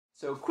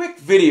So quick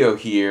video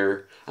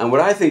here on what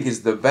I think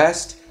is the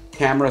best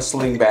camera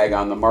sling bag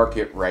on the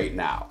market right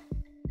now.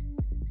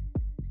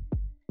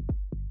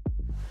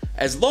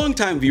 As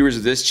longtime viewers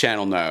of this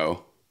channel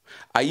know,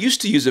 I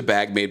used to use a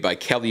bag made by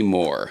Kelly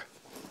Moore.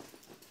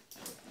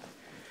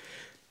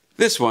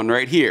 This one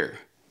right here,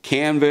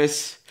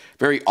 canvas,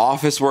 very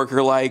office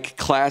worker-like,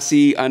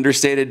 classy,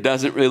 understated,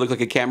 doesn't really look like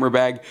a camera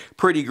bag,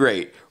 pretty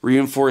great.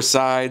 Reinforced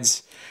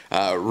sides,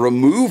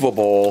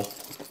 removable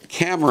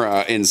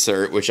camera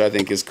insert, which I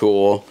think is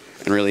cool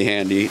and really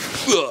handy.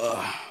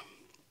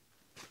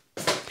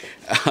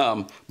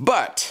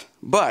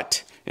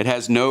 But it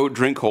has no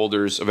drink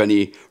holders of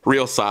any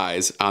real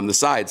size on the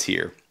sides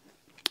here.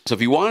 So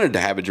if you wanted to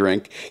have a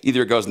drink,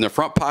 either it goes in the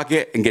front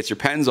pocket and gets your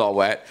pens all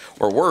wet,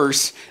 or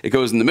worse, it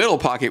goes in the middle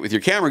pocket with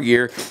your camera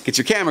gear, gets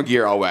your camera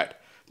gear all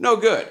wet. No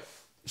good.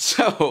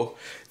 So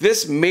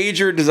this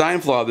major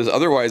design flaw, this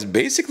otherwise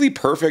basically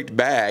perfect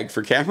bag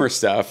for camera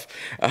stuff,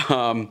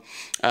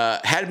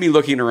 had me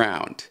looking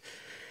around.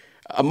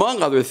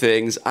 Among other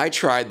things, I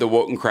tried the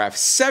Wotancraft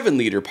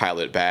 7-liter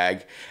pilot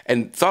bag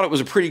and thought it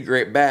was a pretty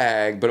great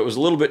bag, but it was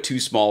a little bit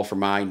too small for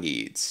my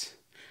needs.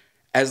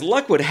 As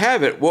luck would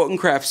have it,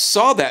 Wotancraft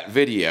saw that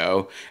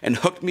video and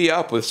hooked me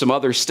up with some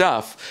other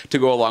stuff to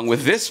go along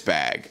with this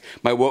bag,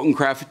 my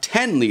Wotancraft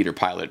 10-liter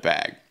pilot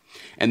bag.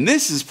 And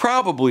this is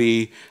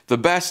probably the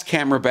best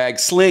camera bag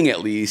sling, at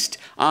least,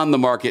 on the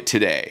market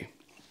today.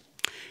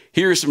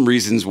 Here are some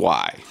reasons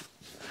why.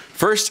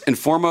 First and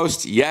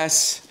foremost,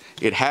 yes,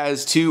 it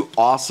has two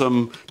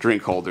awesome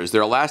drink holders.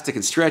 They're elastic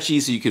and stretchy,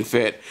 so you can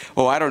fit,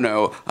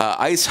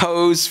 ice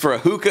hose for a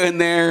hookah in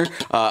there,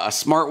 a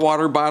smart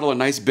water bottle, a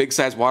nice big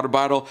size water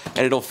bottle, and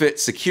it'll fit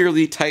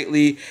securely,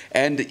 tightly,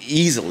 and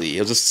easily.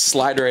 It'll just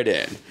slide right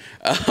in.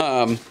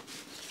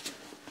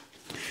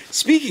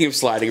 Speaking of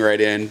sliding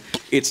right in,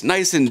 it's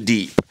nice and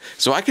deep.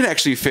 So I can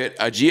actually fit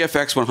a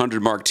GFX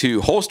 100 Mark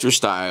II holster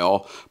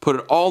style, put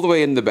it all the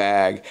way in the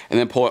bag, and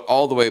then pull it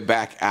all the way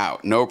back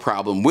out, no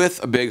problem,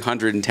 with a big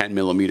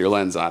 110mm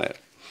lens on it.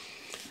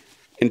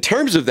 In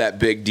terms of that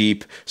big,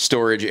 deep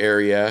storage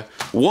area,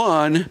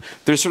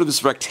 there's sort of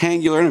this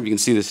rectangular, I don't know if you can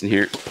see this in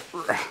here,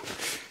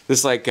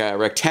 this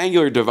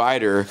rectangular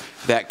divider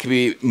that can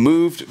be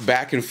moved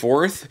back and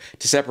forth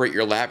to separate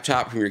your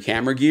laptop from your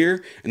camera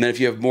gear. And then if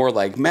you have more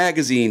like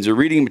magazines or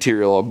reading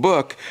material, a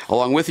book,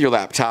 along with your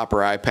laptop or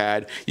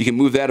iPad, you can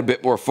move that a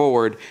bit more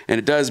forward. And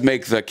it does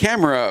make the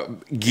camera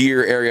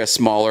gear area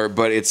smaller,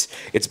 but it's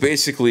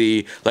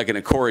basically like an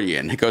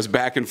accordion. It goes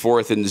back and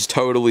forth and is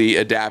totally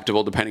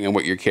adaptable depending on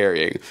what you're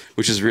carrying,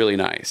 which is really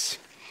nice.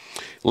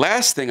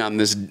 Last thing on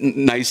this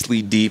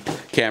nicely deep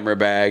camera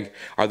bag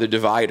are the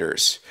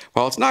dividers.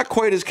 While it's not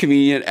quite as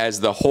convenient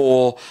as the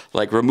whole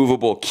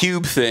removable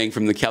cube thing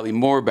from the Kelly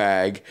Moore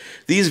bag,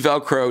 these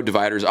Velcro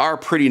dividers are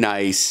pretty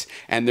nice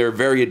and they're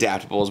very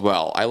adaptable as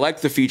well. I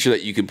like the feature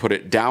that you can put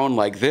it down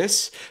like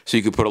this, so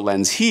you can put a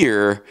lens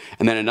here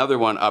and then another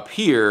one up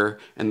here,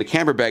 and the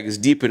camera bag is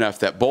deep enough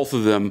that both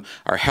of them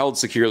are held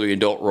securely and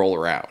don't roll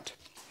around.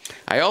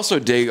 I also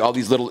dig all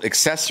these little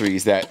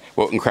accessories that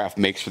Wotancraft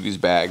makes for these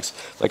bags.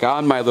 Like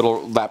on my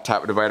little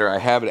laptop divider, I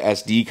have an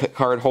SD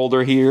card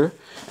holder here.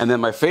 And then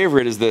my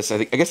favorite is this,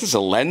 I guess it's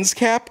a lens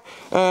cap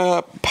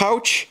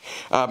pouch.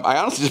 I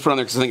honestly just put it on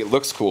there because I think it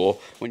looks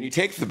cool. When you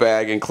take the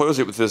bag and close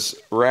it with this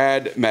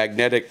rad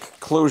magnetic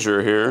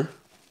closure here,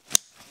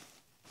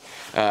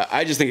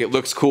 I just think it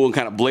looks cool and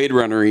kind of Blade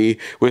Runner-y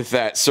with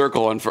that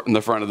circle in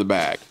the front of the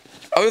bag.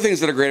 Other things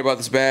that are great about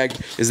this bag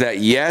is that,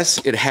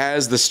 yes, it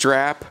has the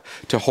strap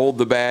to hold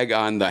the bag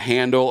on the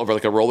handle of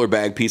like a roller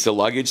bag piece of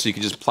luggage, so you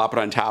can just plop it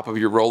on top of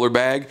your roller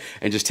bag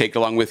and just take it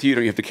along with you. You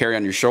don't have to carry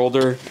on your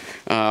shoulder.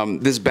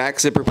 This back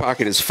zipper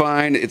pocket is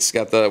fine. It's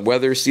got the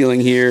weather sealing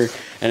here,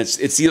 and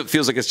it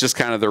feels like it's just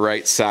kind of the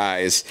right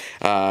size.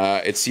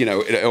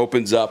 It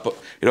opens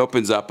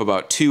up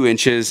about 2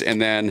 inches,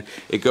 and then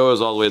it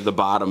goes all the way to the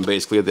bottom,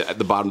 basically at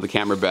the bottom of the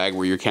camera bag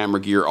where your camera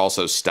gear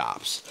also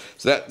stops.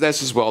 So that's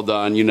just well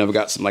done. I've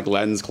got some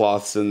lens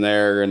cloths in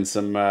there and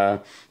some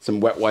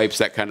wet wipes,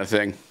 that kind of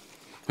thing.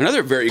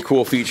 Another very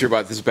cool feature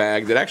about this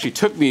bag that actually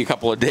took me a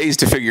couple of days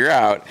to figure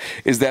out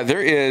is that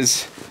there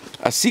is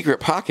a secret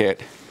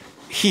pocket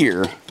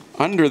here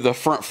under the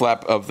front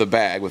flap of the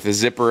bag with a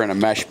zipper and a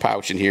mesh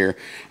pouch in here.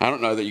 I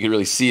don't know that you can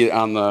really see it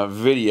on the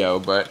video,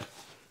 but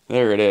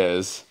there it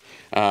is.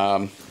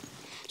 So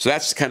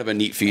that's kind of a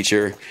neat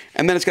feature.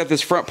 And then it's got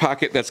this front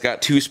pocket that's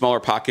got 2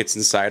 smaller pockets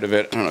inside of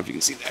it. I don't know if you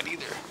can see that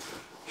either.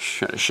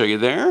 Trying to show you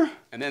there.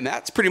 And then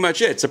that's pretty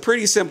much it. It's a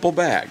pretty simple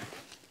bag.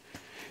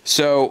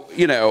 So,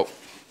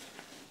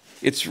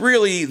 it's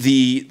really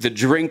the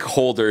drink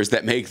holders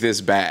that make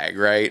this bag,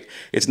 right?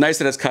 It's nice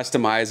that it's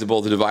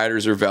customizable. The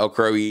dividers are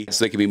Velcro-y,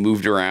 so they can be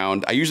moved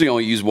around. I usually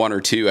only use 1 or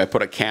 2. I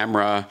put a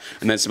camera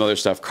and then some other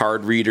stuff,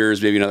 card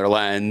readers, maybe another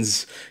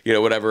lens,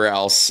 whatever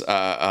else.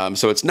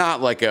 So it's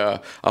not like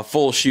a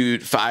full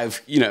shoot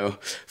 5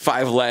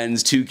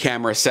 lens, 2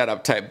 camera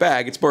setup type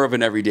bag. It's more of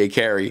an everyday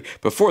carry.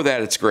 Before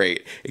that, it's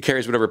great. It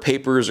carries whatever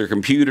papers or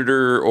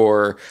computer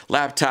or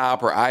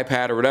laptop or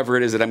iPad or whatever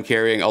it is that I'm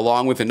carrying,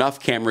 along with enough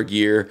camera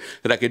gear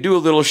that I could do a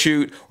little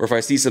shoot, or if I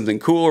see something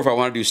cool, or if I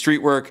want to do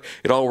street work,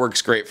 it all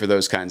works great for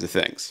those kinds of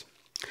things.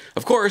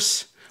 Of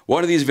course,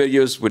 one of these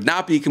videos would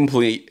not be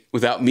complete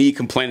without me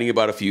complaining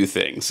about a few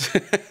things.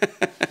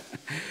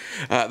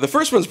 The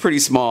first one's pretty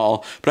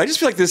small, but I just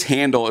feel like this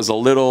handle is a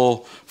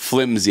little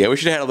flimsy. I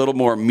wish it had a little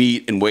more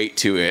meat and weight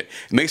to it.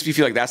 It makes me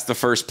feel like that's the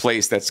first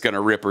place that's going to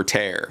rip or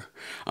tear.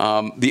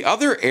 The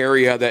other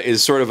area that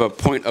is sort of a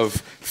point of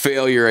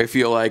failure, I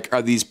feel like,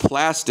 are these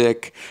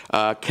plastic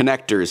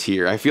connectors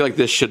here. I feel like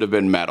this should have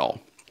been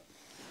metal.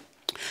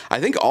 I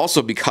think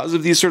also because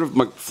of these sort of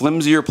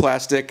flimsier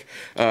plastic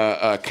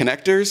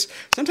connectors,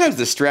 sometimes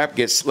the strap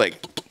gets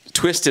like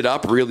twisted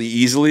up really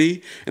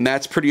easily, and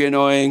that's pretty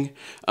annoying.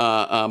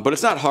 But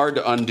it's not hard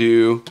to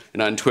undo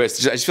and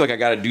untwist. I just feel like I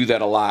got to do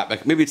that a lot.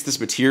 Like maybe it's this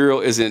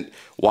material isn't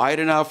wide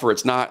enough, or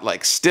it's not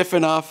like stiff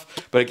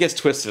enough, but it gets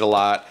twisted a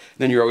lot. And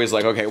then you're always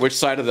like, okay, which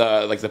side of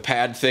the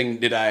pad thing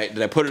did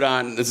I put it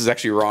on? This is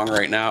actually wrong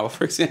right now,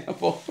 for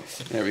example.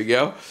 There we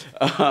go.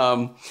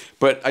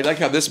 But I like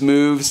how this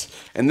moves,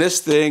 and this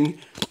thing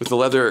with the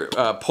leather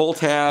pull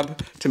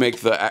tab to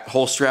make the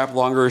whole strap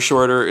longer or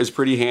shorter is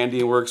pretty handy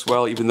and works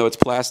well, even though it's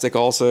plastic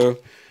also.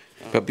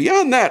 But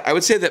beyond that, I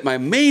would say that my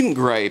main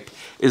gripe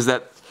is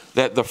that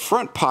the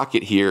front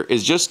pocket here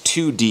is just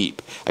too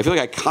deep. I feel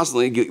like I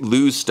constantly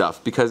lose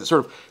stuff because it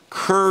sort of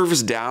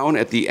curves down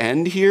at the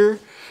end here.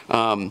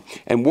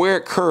 And where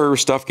it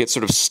curves, stuff gets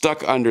sort of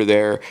stuck under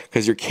there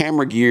because your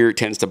camera gear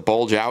tends to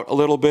bulge out a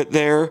little bit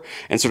there,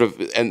 and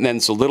then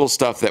so little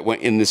stuff that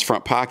went in this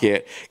front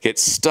pocket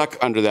gets stuck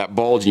under that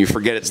bulge, and you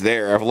forget it's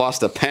there. I've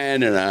lost a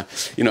pen and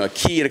a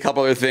key and a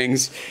couple other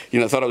things.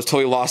 Thought I was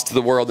totally lost to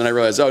the world, and I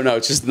realized, oh no,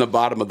 it's just in the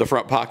bottom of the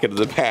front pocket of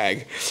the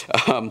bag.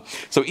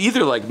 So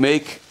either like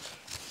make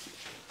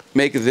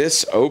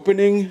this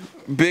opening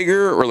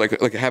bigger, or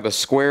like have a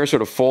square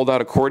sort of fold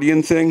out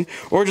accordion thing,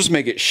 or just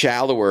make it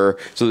shallower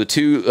so the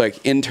two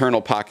like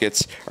internal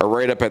pockets are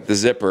right up at the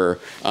zipper,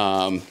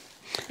 and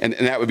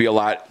that would be a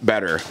lot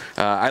better.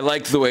 I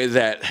like the way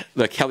that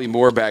the Kelly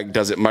Moore bag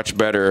does it much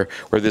better,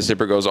 where the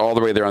zipper goes all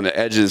the way there on the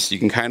edges, so you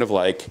can kind of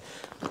like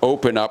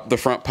open up the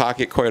front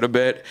pocket quite a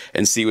bit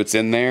and see what's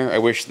in there. I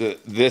wish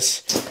that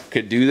this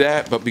could do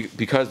that, but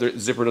because the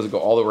zipper doesn't go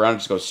all the way around, it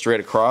just goes straight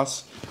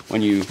across,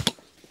 when you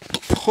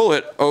pull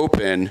it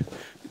open,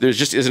 there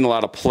just isn't a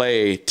lot of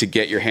play to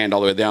get your hand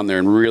all the way down there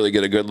and really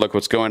get a good look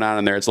what's going on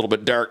in there. It's a little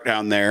bit dark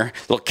down there,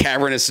 a little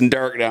cavernous and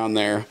dark down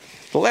there.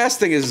 The last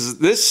thing is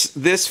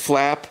this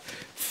flap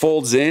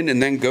folds in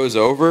and then goes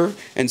over,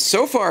 and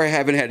so far I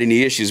haven't had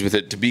any issues with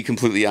it, to be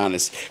completely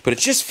honest, but it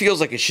just feels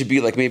like it should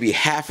be like maybe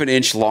half an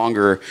inch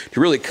longer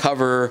to really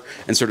cover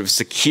and sort of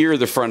secure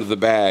the front of the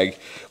bag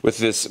with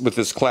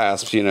this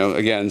clasp.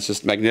 Again, it's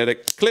just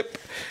magnetic clip,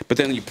 but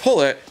then you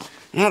pull it,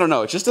 I don't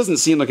know, it just doesn't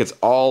seem like it's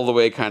all the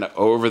way kind of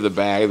over the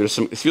bag. It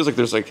feels like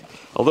there's like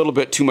a little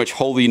bit too much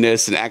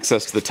holiness and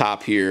access to the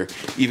top here,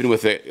 even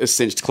with a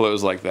cinched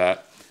close like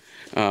that.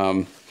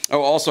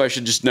 Also, I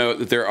should just note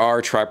that there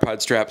are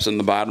tripod straps on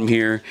the bottom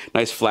here.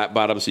 Nice flat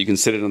bottom, so you can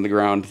sit it on the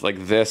ground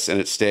like this and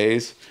it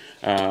stays.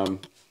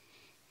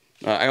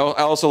 I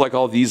also like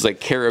all these like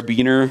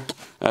carabiner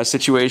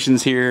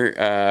situations here.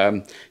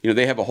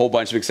 They have a whole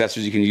bunch of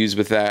accessories you can use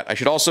with that. I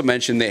should also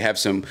mention they have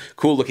some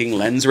cool looking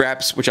lens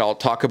wraps, which I'll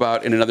talk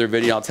about in another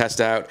video I'll test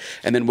out.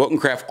 And then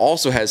Wotancraft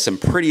also has some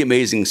pretty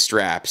amazing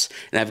straps,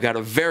 and I've got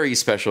a very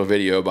special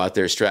video about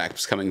their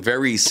straps coming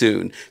very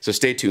soon, so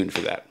stay tuned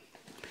for that.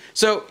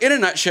 So in a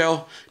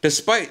nutshell,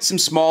 despite some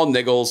small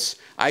niggles,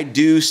 I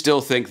do still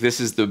think this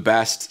is the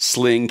best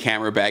Sling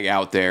camera bag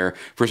out there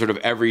for sort of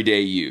everyday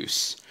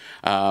use.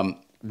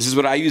 This is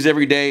what I use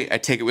every day. I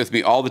take it with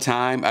me all the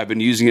time. I've been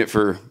using it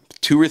for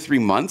 2 or 3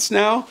 months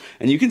now,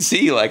 and you can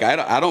see like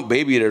I don't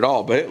baby it at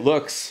all, but it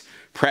looks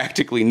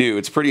practically new.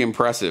 It's pretty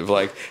impressive.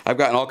 Like I've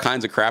gotten all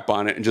kinds of crap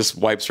on it and just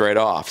wipes right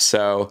off.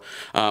 So,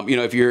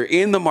 if you're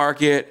in the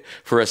market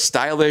for a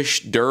stylish,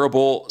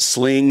 durable,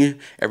 Sling,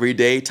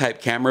 everyday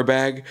type camera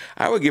bag,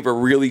 I would give a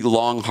really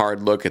long,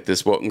 hard look at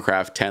this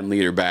Wotancraft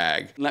 10-liter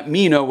bag. Let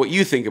me know what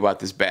you think about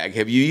this bag.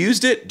 Have you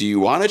used it? Do you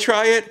want to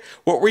try it?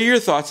 What were your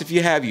thoughts if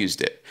you have used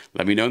it?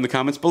 Let me know in the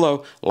comments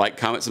below. Like,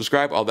 comment,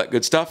 subscribe, all that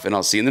good stuff, and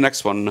I'll see you in the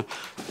next one.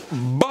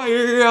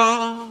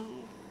 Bye!